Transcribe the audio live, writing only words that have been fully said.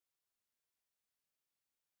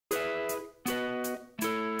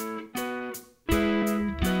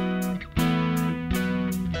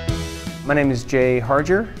My name is Jay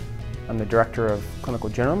Harger. I'm the Director of Clinical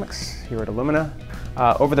Genomics here at Illumina.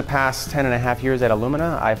 Over the past 10.5 years at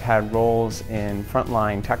Illumina, I've had roles in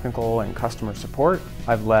frontline technical and customer support.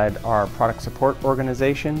 I've led our product support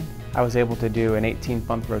organization. I was able to do an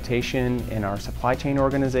 18-month rotation in our supply chain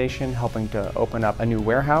organization, helping to open up a new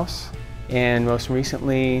warehouse. And most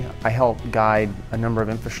recently, I helped guide a number of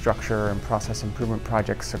infrastructure and process improvement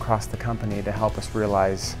projects across the company to help us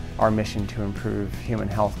realize our mission to improve human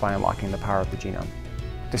health by unlocking the power of the genome.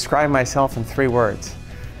 Describe myself in 3 words.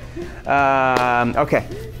 Okay, I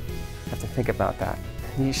have to think about that.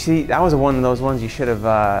 You see, that was one of those ones you should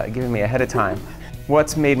have given me ahead of time.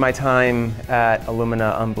 What's made my time at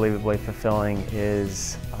Illumina unbelievably fulfilling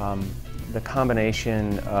is the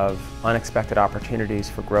combination of unexpected opportunities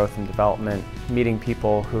for growth and development, meeting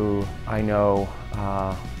people who I know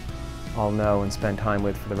I'll know and spend time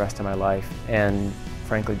with for the rest of my life, and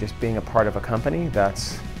frankly just being a part of a company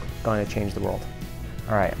that's going to change the world.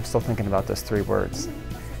 All right, I'm still thinking about those 3 words.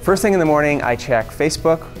 First thing in the morning, I check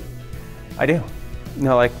Facebook. I do. You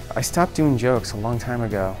know, like, I stopped doing jokes a long time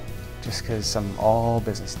ago just because I'm all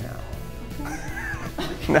business now.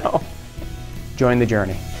 No. Join the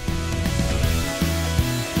journey.